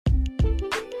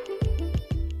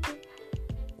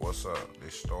what's up?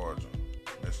 This Stardom,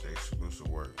 Mr. Exclusive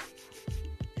Work.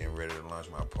 Getting ready to launch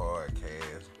my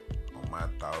podcast on my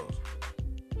thoughts,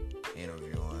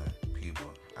 interviewing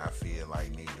people I feel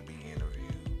like need to be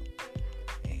interviewed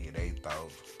and hear their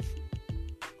thoughts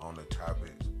on the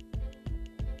topics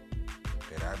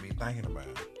that I be thinking about.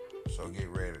 So get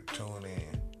ready to tune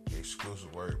in.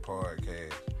 Exclusive Work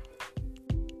Podcast.